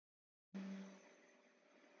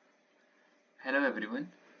Hello everyone.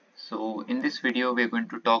 So in this video we're going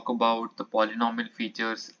to talk about the polynomial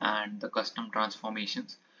features and the custom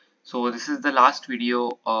transformations. So this is the last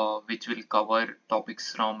video which will cover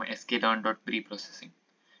topics from sklearn.preprocessing.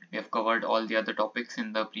 We have covered all the other topics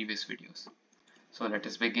in the previous videos. So let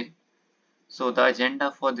us begin. So the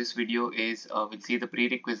agenda for this video is we'll see the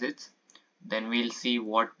prerequisites, then we'll see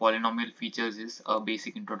what polynomial features is, a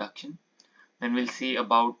basic introduction. Then we'll see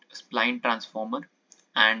about Spline Transformer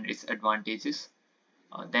and its advantages.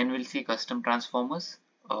 Then we'll see custom transformers,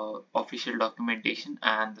 official documentation,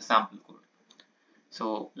 and the sample code.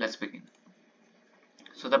 So let's begin.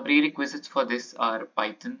 So the prerequisites for this are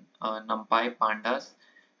Python, NumPy, Pandas,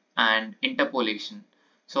 and interpolation.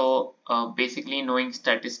 So basically knowing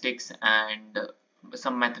statistics and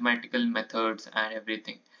some mathematical methods and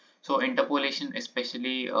everything. So interpolation,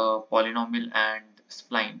 especially polynomial and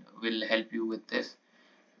spline, will help you with this.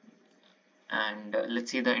 And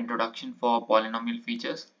let's see the introduction for polynomial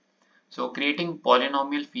features. So creating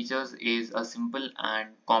polynomial features is a simple and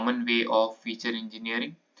common way of feature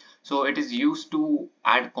engineering. So it is used to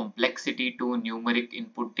add complexity to numeric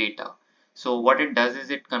input data. So what it does is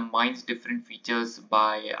it combines different features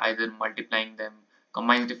by either multiplying them,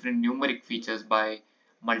 combines different numeric features by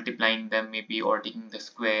multiplying them maybe, or taking the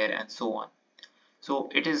square and so on.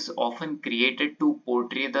 So it is often created to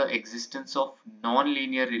portray the existence of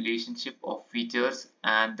non-linear relationship of features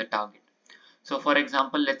and the target. So for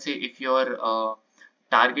example, let's say if your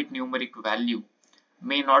target numeric value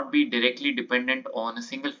may not be directly dependent on a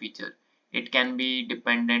single feature, it can be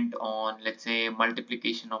dependent on, let's say,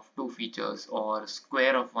 multiplication of two features or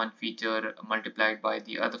square of one feature multiplied by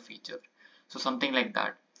the other feature. So something like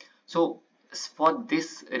that. So for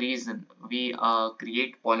this reason, we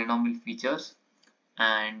create polynomial features,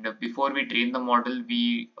 and before we train the model,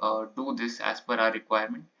 we do this as per our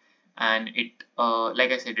requirement, and it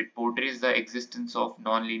like I said, it portrays the existence of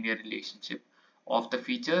non-linear relationship of the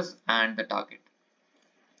features and the target.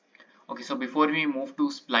 Okay, so before we move to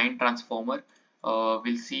spline transformer,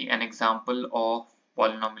 we'll see an example of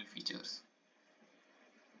polynomial features.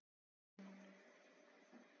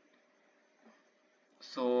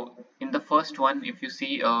 So in the first one, if you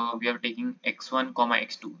see, we are taking x1 comma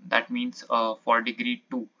x2, that means for degree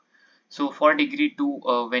 2. So for degree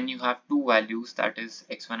 2, when you have two values, that is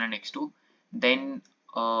x1 and x2, then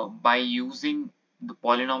by using the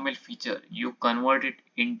polynomial feature, you convert it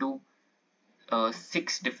into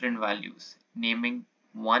 6 different values, naming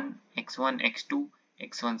 1, x1, x2,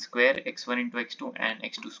 x1 square, x1 into x2, and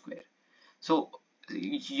x2 square. So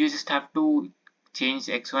you just have to change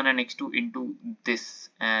x1 and x2 into this,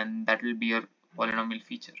 and that will be your polynomial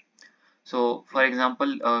feature. So for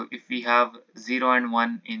example, if we have 0 and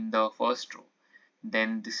 1 in the first row,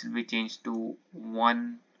 then this will be changed to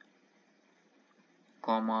 1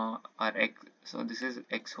 comma our x. So this is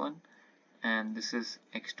x1 and this is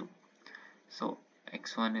x2. So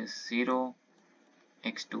x1 is 0,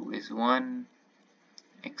 x2 is 1,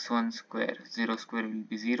 x1 square, 0 square will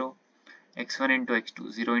be 0, x1 into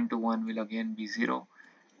x2, 0 into 1 will again be 0,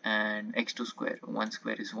 and x2 square, 1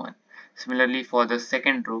 square is 1. Similarly for the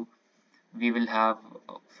second row, we will have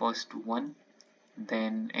first 1,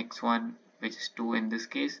 then x1, which is 2 in this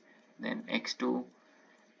case, then x2,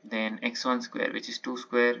 then x1 square, which is 2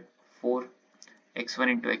 square, 4, x1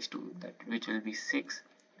 into x2, that which will be 6,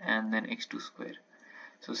 and then x2 square.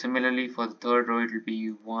 So similarly for the third row, it will be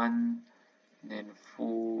 1, then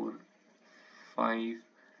 4, 5,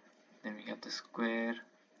 then we have the square,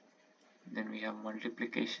 then we have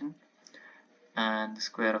multiplication, and the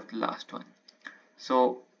square of the last one.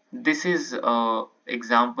 So this is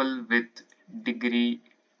example with degree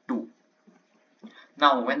 2.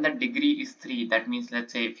 Now when the degree is 3, that means,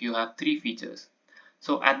 let's say if you have 3 features,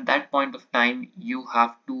 so at that point of time you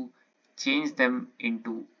have to change them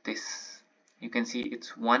into this. You can see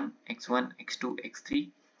it's 1, x1, x2, x3,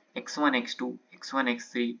 x1, x2, x1,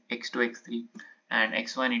 x3, x2, x3, and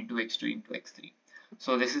x1 into x2 into x3.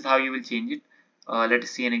 So this is how you will change it. Let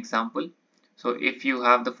us see an example. So if you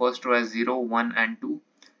have the first row as 0, 1 and 2,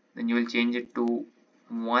 then you will change it to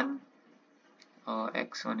 1,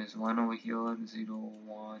 x1 is 1 over here, 0,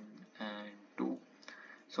 1 and 2.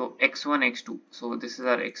 So x1, x2, so this is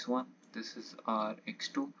our x1, this is our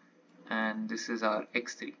x2, and this is our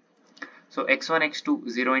x3. So x1, x2,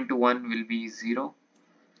 0 into 1 will be 0,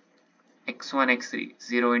 x1, x3,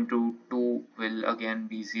 0 into 2 will again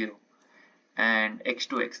be 0, and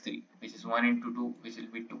x2, x3, which is 1 into 2, which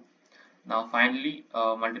will be 2. Now finally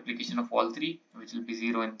multiplication of all three, which will be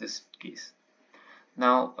 0 in this case.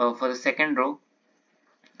 Now for the second row,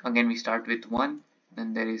 again we start with 1,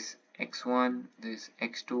 then there is x1, there is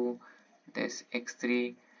x2, there's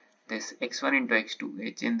x3, this x1 into x2,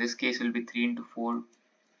 which in this case will be 3 into 4,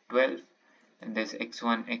 12, and there's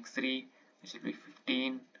x1 x3, which will be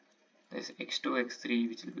 15, there's x2 x3,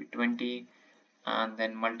 which will be 20, and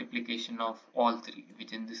then multiplication of all three,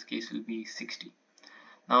 which in this case will be 60.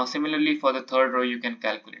 Now similarly for the third row you can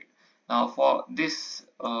calculate. Now for this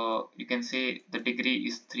you can say the degree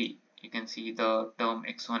is 3. You can see the term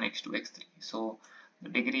x1, x2, x3. So the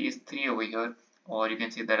degree is 3 over here, or you can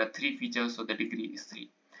say there are 3 features, so the degree is 3.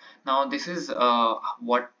 Now this is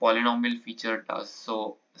what polynomial feature does.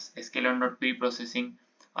 So sklearn.preprocessing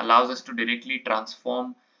allows us to directly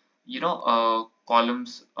transform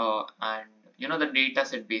columns and the data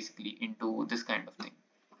set basically into this kind of thing.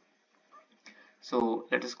 So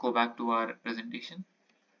let us go back to our presentation.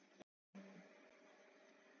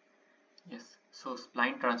 Yes, so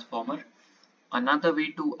Spline Transformer. Another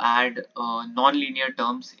way to add non-linear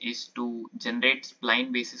terms is to generate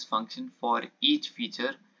spline basis function for each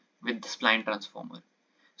feature with the Spline Transformer.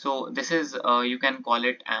 So this is you can call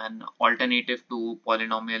it an alternative to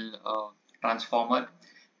polynomial transformer,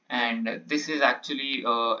 and this is actually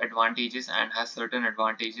advantageous and has certain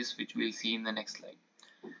advantages which we'll see in the next slide.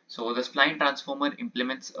 So the spline transformer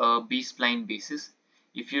implements a B-spline basis.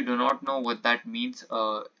 If you do not know what that means,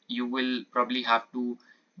 you will probably have to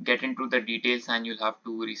get into the details and you'll have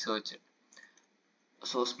to research it.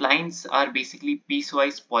 So splines are basically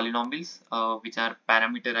piecewise polynomials which are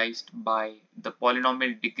parameterized by the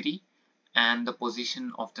polynomial degree and the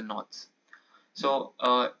position of the nodes. So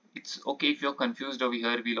it's okay if you're confused over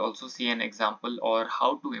here. We'll also see an example or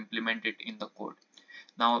how to implement it in the code.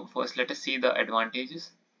 Now first let us see the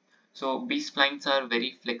advantages. So B-splines are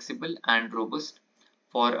very flexible and robust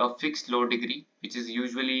for a fixed low degree, which is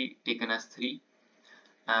usually taken as 3,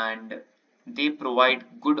 and they provide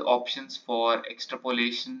good options for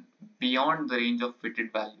extrapolation beyond the range of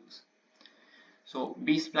fitted values. So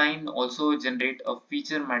B-spline also generate a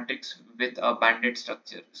feature matrix with a banded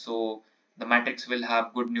structure, so the matrix will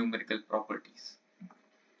have good numerical properties.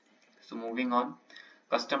 So moving on,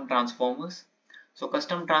 custom transformers. So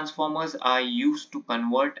custom transformers are used to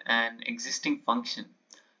convert an existing function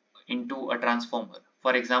into a transformer.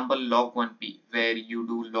 For example, log1p, where you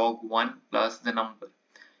do log1 plus the number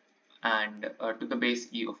and to the base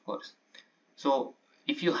e, of course. So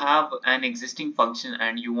if you have an existing function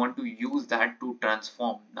and you want to use that to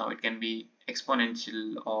transform, now it can be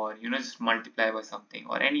exponential or just multiply by something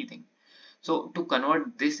or anything. So to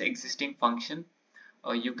convert this existing function,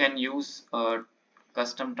 you can use a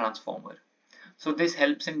custom transformer. So this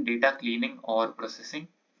helps in data cleaning or processing,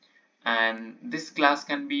 and this class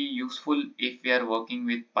can be useful if we are working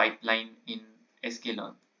with pipeline in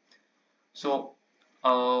sklearn. So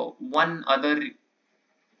one other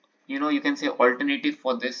you can say alternative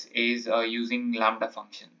for this is using lambda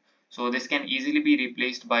function. So this can easily be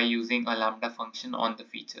replaced by using a lambda function on the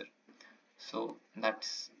feature. So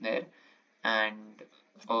that's there, and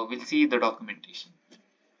we'll see the documentation.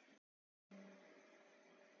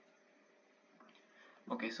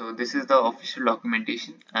 Okay, so this is the official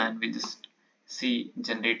documentation, and we just see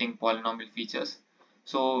generating polynomial features.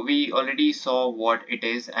 So we already saw what it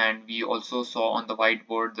is, and we also saw on the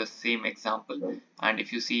whiteboard the same example, and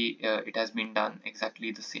if you see it has been done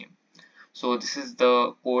exactly the same. So this is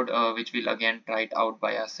the code which we'll again try it out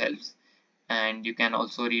by ourselves, and you can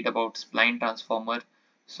also read about spline transformer,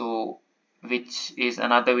 so which is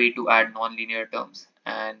another way to add nonlinear terms,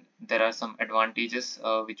 and there are some advantages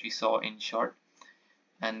which we saw in short.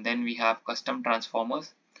 And then we have custom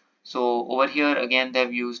transformers. So over here again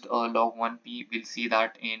they've used log1p. We'll see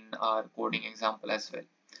that in our coding example as well.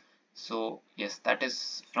 So yes, that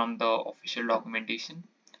is from the official documentation.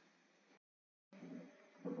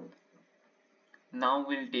 Now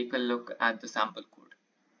we'll take a look at the sample code.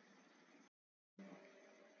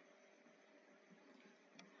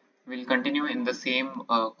 We'll continue in the same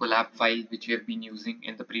collab file which we have been using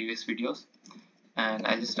in the previous videos, and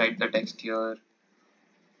I'll just write the text here,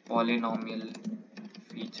 polynomial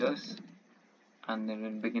features, and then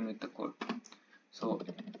we'll begin with the code. So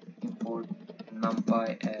import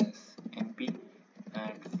numpy as np,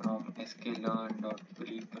 and from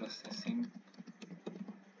sklearn.preprocessing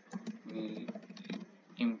we'll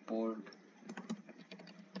import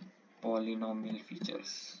polynomial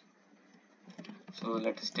features. So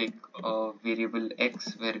let us take a variable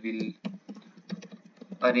x where we'll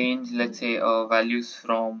arrange, let's say, values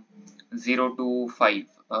from 0 to 5,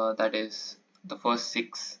 that is the first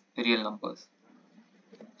 6 real numbers.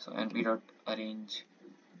 So np.arrange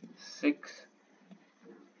 6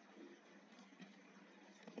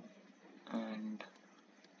 and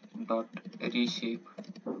dot reshape.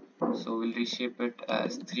 So we'll reshape it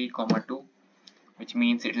as 3, 2, which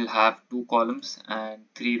means it will have 2 columns and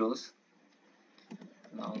 3 rows.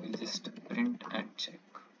 Now we'll just print and check.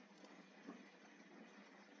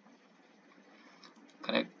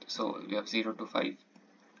 Correct. So we have 0 to 5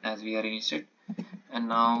 as we arranged it. And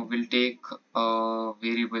now we'll take a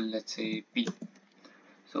variable, let's say p.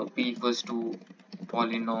 So p equals to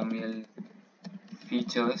polynomial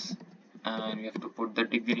features, and we have to put the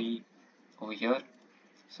degree over here.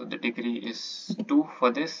 So the degree is 2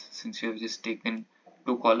 for this, since we have just taken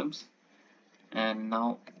 2 columns. And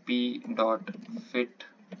now p dot fit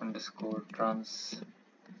underscore transform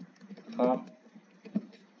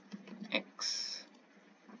x.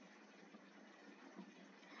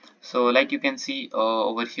 So like you can see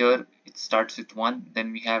over here, it starts with 1,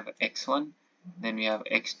 then we have x1, then we have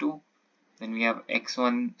x2, then we have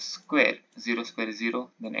x1 square, 0 square is 0,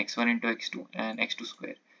 then x1 into x2 and x2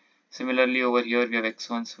 square. Similarly over here we have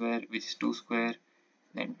x1 square, which is 2 square,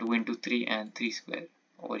 then 2 into 3 and 3 square.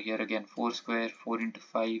 Over here again 4 square, 4 into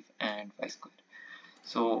 5 and 5 square.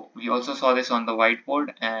 So we also saw this on the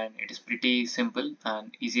whiteboard, and it is pretty simple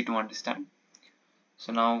and easy to understand.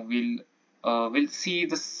 So now we'll see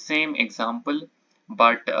the same example,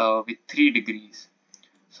 but with 3 degrees.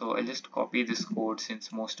 So I'll just copy this code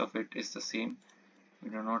since most of it is the same.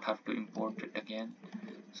 We do not have to import it again.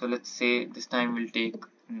 So let's say this time we'll take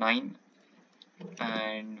 9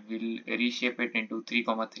 and we'll reshape it into 3,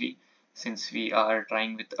 3, since we are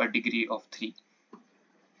trying with a degree of 3.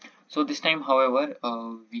 So this time, however,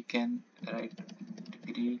 we can write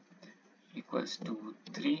degree equals to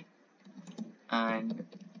 3 and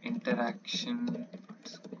interaction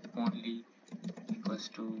only equals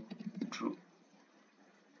to true.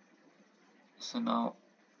 So now,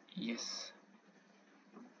 yes.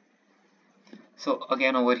 So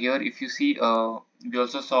again over here, if you see, we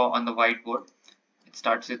also saw on the whiteboard, it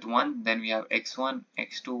starts with 1, then we have x1,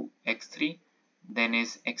 x2, x3, then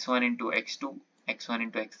is x1 into x2, x1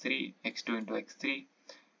 into x3, x2 into x3,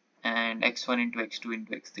 and x1 into x2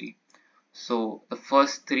 into x3. So the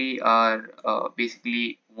first 3 are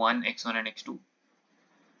basically 1, x1 and x2.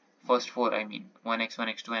 First 4 I mean, 1, x1,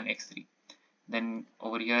 x2 and x3. Then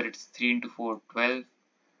over here it's 3 into 4, 12,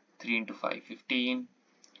 3 into 5, 15,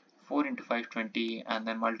 4 into 5, 20, and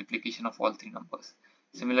then multiplication of all 3 numbers.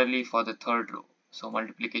 Similarly for the third row, so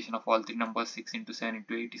multiplication of all 3 numbers, 6 into 7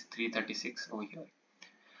 into 8 is 336 over here.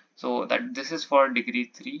 So that this is for degree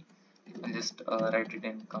 3. I'll just write it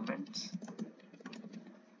in comments.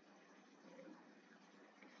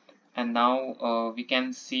 And now we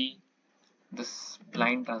can see the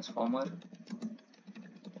spline transformer.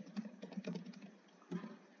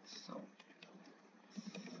 So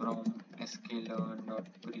from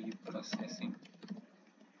sklearn.preprocessing,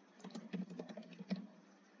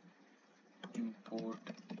 import,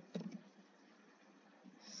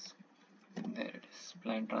 there it is,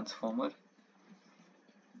 spline transformer.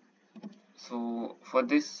 So for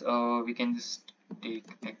this we can just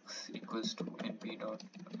take x equals to np dot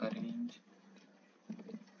arrange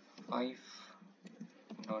 5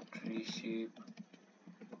 dot reshape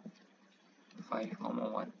 5,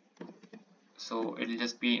 1. So it will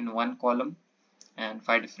just be in one column and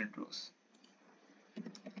 5 different rows.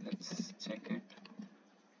 Let's check it.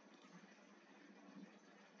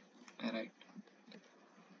 Alright.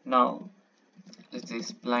 Now let's say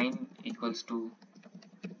spline equals to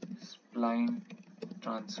spline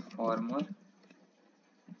transformer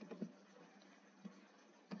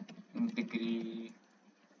degree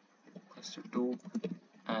equals to 2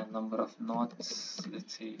 and number of knots,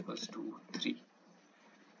 let's say, equals to 3.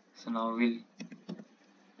 So now we'll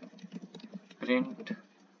print.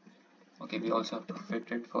 Okay, we also have to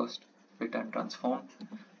fit it first, fit and transform.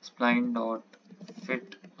 Spline dot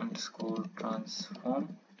fit underscore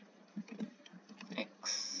transform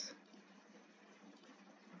x.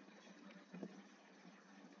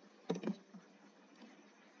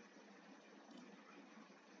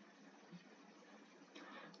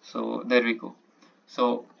 So there we go.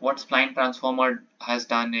 So what spline transformer has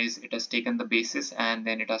done is it has taken the basis and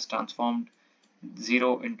then it has transformed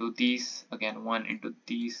 0 into these, again 1 into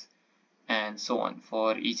these, and so on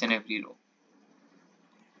for each and every row.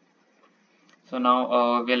 So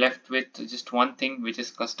now we are left with just one thing, which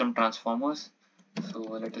is custom transformers. So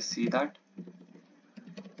let us see that.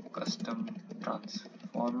 Custom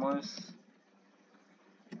transformers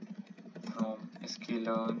from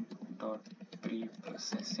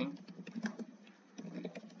sklearn.preprocessing,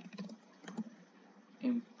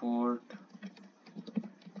 import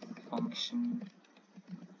function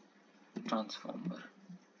transformer.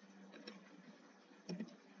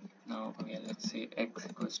 Now again, let's say x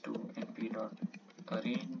equals to np dot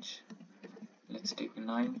arrange let's take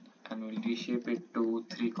 9 and we'll reshape it to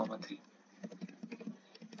 3, 3.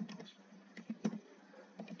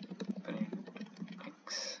 Print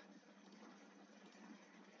x.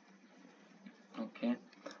 Okay,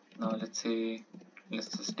 now let's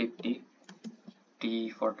just take t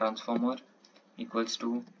for transformer equals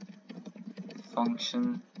to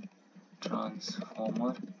function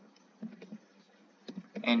transformer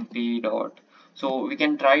np dot. So we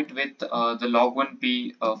can try it with the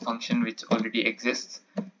log1p function which already exists,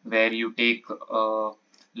 where you take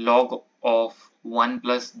log of 1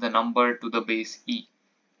 plus the number to the base e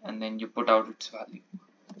and then you put out its value.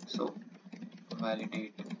 So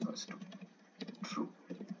validate equals to true.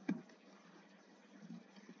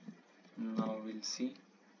 Now we'll see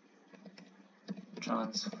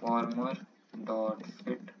transformer dot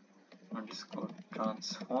fit underscore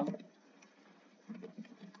transform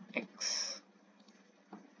x.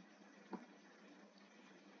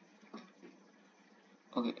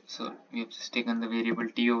 Okay, so we have just taken the variable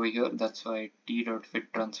t over here, that's why t dot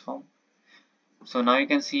fit transform. So now you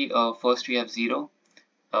can see first we have 0,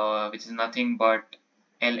 which is nothing but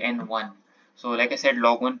ln1. So like I said,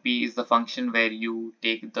 log1p is the function where you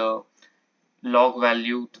take the log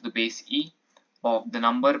value to the base e of the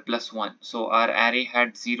number plus 1. So our array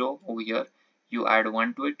had 0 over here, you add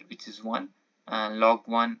 1 to it, which is 1, and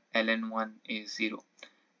log1 ln1 is 0.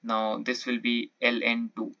 Now this will be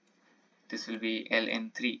ln2, this will be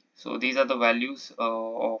ln3. So these are the values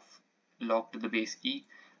of log to the base e.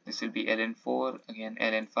 This will be ln4, again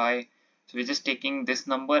ln5. So we're just taking this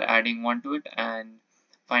number, adding 1 to it, and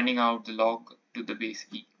finding out the log to the base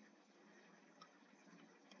e.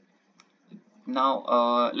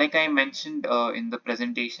 Now, like I mentioned in the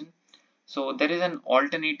presentation, so there is an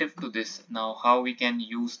alternative to this. Now, how we can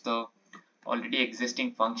use the already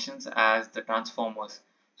existing functions as the transformers.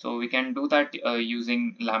 So we can do that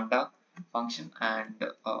using lambda function, and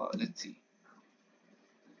let's see.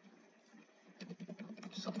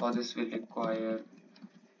 So for this we'll require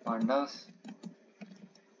pandas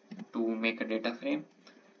to make a data frame.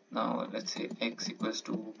 Now let's say x equals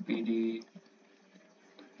to pd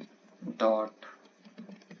dot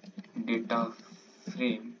data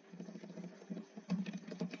frame.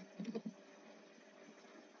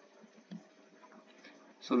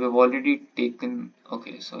 So we have already taken,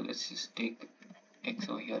 okay, so let's just take x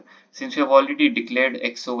over here. Since we have already declared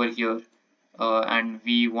x over here and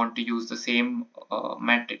we want to use the same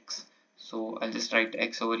matrix, so I'll just write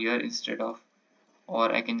x over here instead of,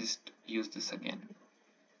 or I can just use this again,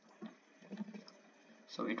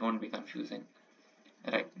 so it won't be confusing.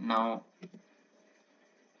 Right, now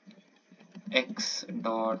x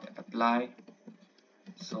dot apply,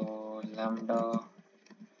 so lambda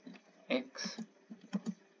x,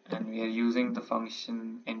 and we are using the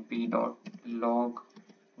function np dot log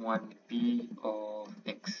 1p of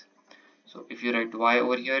x. So if you write y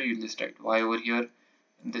over here, you just write y over here.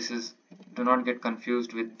 This is, do not get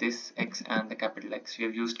confused with this x and the capital X. We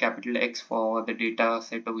have used capital X for the data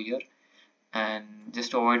set over here, and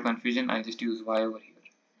just to avoid confusion, I'll just use y over here.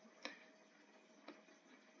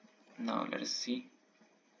 Now let us see.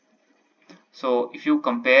 So if you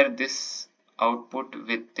compare this output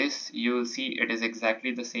with this, you will see it is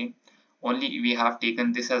exactly the same, only we have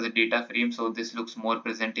taken this as a data frame, so this looks more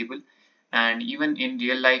presentable. And even in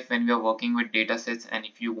real life, when we are working with data sets, and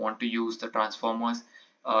if you want to use the transformers,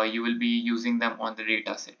 you will be using them on the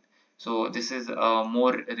data set. So this is a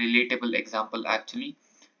more relatable example actually,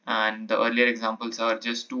 and the earlier examples are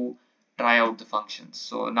just to try out the functions.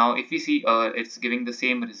 So now if we see, it's giving the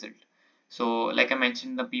same result. So like I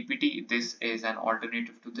mentioned in the PPT, this is an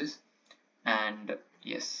alternative to this. And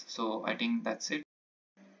yes, so I think that's it.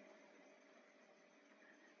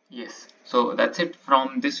 Yes, so that's it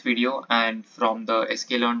from this video and from the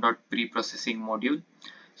sklearn.preprocessing module.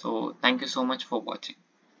 So thank you so much for watching.